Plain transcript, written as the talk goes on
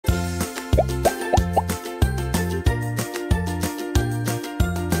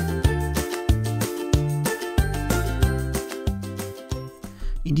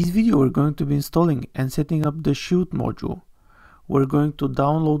this video we're going to be installing and setting up the Shoot module. We're going to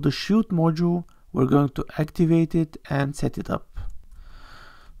download the Shoot module, we're going to activate it and set it up.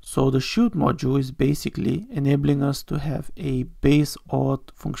 So the Shoot module is basically enabling us to have a base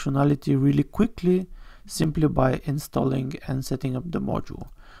auth functionality really quickly, simply by installing and setting up the module.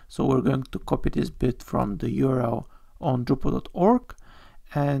 So we're going to copy this bit from the URL on drupal.org,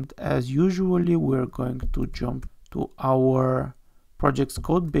 and as usually we're going to jump to our project's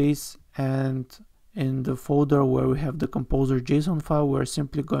code base, and in the folder where we have the composer JSON file, we're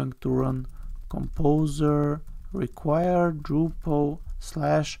simply going to run composer require Drupal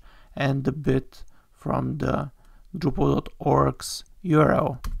 / and the bit from the drupal.org's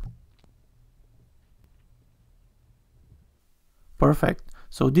URL. Perfect.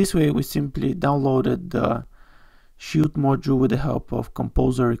 So this way we simply downloaded the Shoot module with the help of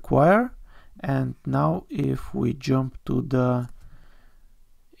composer require, and now if we jump to the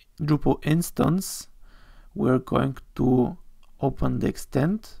Drupal instance, we're going to open the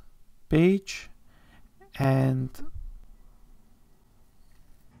extend page and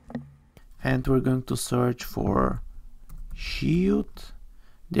we're going to search for Shoot.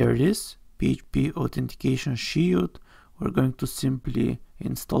 There it is, PHP authentication Shoot. We're going to simply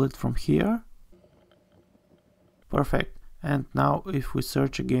install it from here. Perfect. And now if we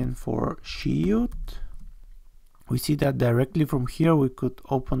search again for Shoot, we see that directly from here we could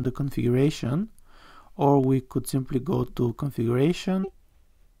open the configuration, or we could simply go to configuration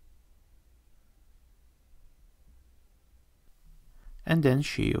and then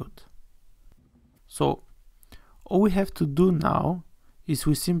Shoot. So all we have to do now is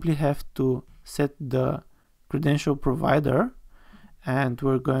we simply have to set the credential provider, and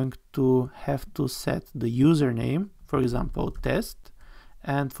we're going to have to set the username, for example test,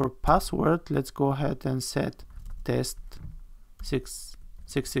 and for password let's go ahead and set test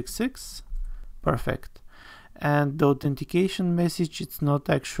 666. Perfect. And the authentication message, it's not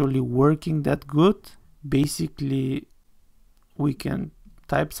actually working that good. Basically we can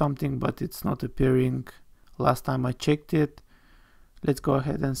type something but it's not appearing last time I checked it. Let's go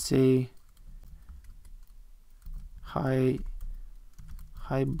ahead and say hi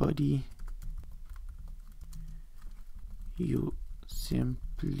buddy, you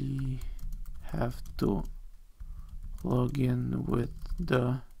simply have to log in with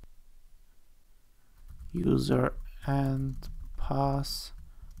the user and pass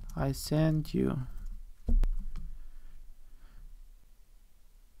I sent you.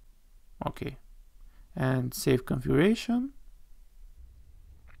 Okay, and save configuration.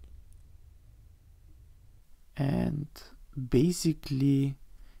 And basically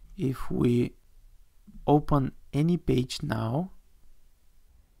if we open any page now,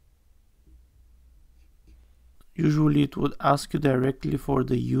 usually it would ask you directly for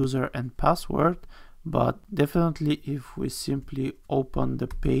the user and password, but definitely if we simply open the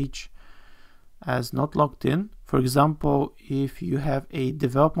page as not logged in, for example, if you have a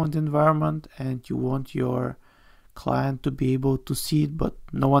development environment and you want your client to be able to see it but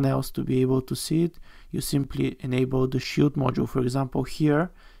no one else to be able to see it, you simply enable the Shoot module. For example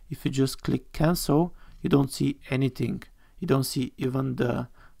here, if you just click cancel, you don't see anything. You don't see even the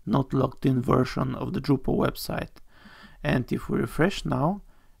not logged in version of the Drupal website. And if we refresh now,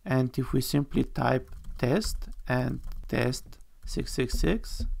 and if we simply type test and test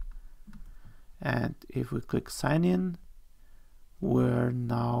 666, and if we click sign in, we're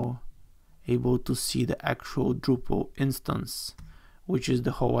now able to see the actual Drupal instance, which is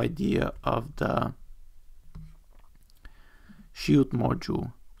the whole idea of the Shoot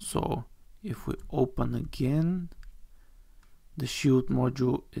module. So if we open again, the Shoot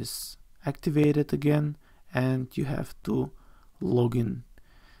module is activated again and you have to log in.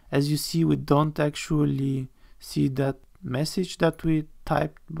 As you see, we don't actually see that message that we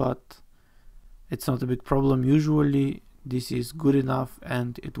typed, but it's not a big problem. Usually this is good enough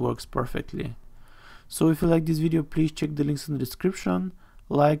and it works perfectly. So if you like this video, please check the links in the description,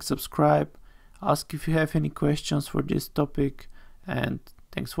 like, subscribe, ask if you have any questions for this topic, and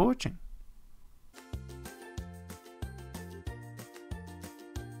thanks for watching.